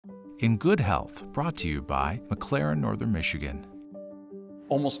In Good Health, brought to you by McLaren Northern Michigan.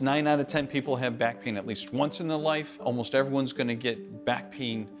 Almost 9 out of 10 people have back pain at least once in their life. Almost everyone's going to get back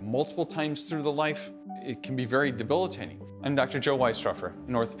pain multiple times through the life. It can be very debilitating. I'm Dr. Joe Weistroffer,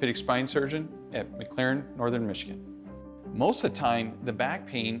 an orthopedic spine surgeon at McLaren Northern Michigan. Most of the time, the back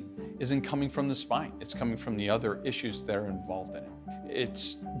pain isn't coming from the spine. It's coming from the other issues that are involved in it.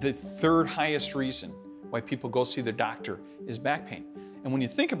 It's the third highest reason why people go see their doctor is back pain. And when you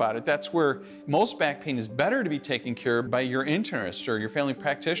think about it, that's where most back pain is better to be taken care of by your internist or your family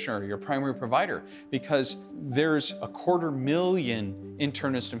practitioner or your primary provider, because there's 250,000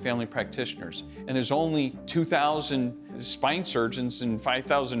 internists and family practitioners, and there's only 2,000 spine surgeons and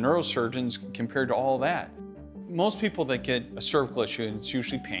 5,000 neurosurgeons compared to all that. Most people that get a cervical issue, it's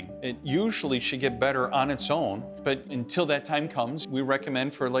usually pain. It usually should get better on its own, but until that time comes, we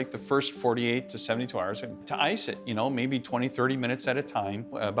recommend for like the first 48 to 72 hours to ice it, maybe 20, 30 minutes at a time,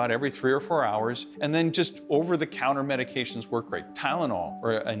 about every 3 or 4 hours. And then just over-the-counter medications work great. Tylenol,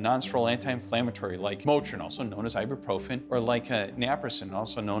 or a non-steroidal anti-inflammatory like Motrin, also known as ibuprofen, or like naproxen,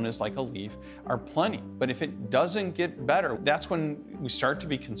 also known as like Aleve, are plenty. But if it doesn't get better, that's when we start to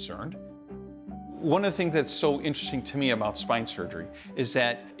be concerned. One of the things that's so interesting to me about spine surgery is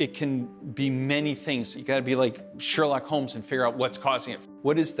that it can be many things. You gotta be like Sherlock Holmes and figure out what's causing it.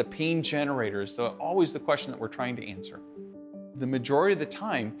 What is the pain generator is always the question that we're trying to answer. The majority of the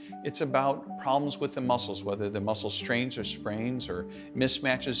time, it's about problems with the muscles, whether the muscle strains or sprains or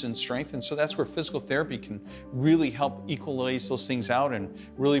mismatches in strength. And so that's where physical therapy can really help equalize those things out and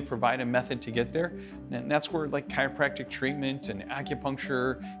really provide a method to get there. And that's where like chiropractic treatment and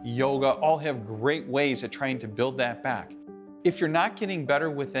acupuncture, yoga, all have great ways at trying to build that back. If you're not getting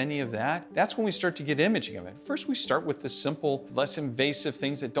better with any of that, that's when we start to get imaging of it. First, we start with the simple, less invasive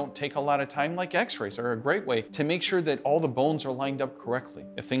things that don't take a lot of time, like x-rays are a great way to make sure that all the bones are lined up correctly.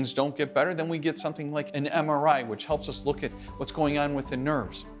 If things don't get better, then we get something like an MRI, which helps us look at what's going on with the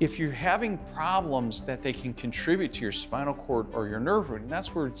nerves. If you're having problems that they can contribute to your spinal cord or your nerve root, and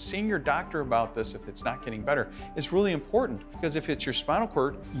that's where seeing your doctor about this if it's not getting better is really important, because if it's your spinal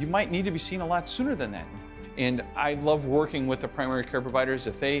cord, you might need to be seen a lot sooner than that. And I love working with the primary care providers.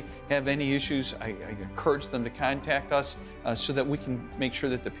 If they have any issues, I encourage them to contact us so that we can make sure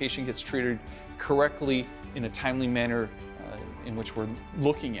that the patient gets treated correctly in a timely manner in which we're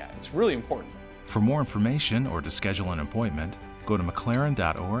looking at. It's really important. For more information or to schedule an appointment, go to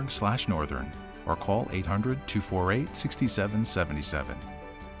mclaren.org/northern or call 800-248-6777.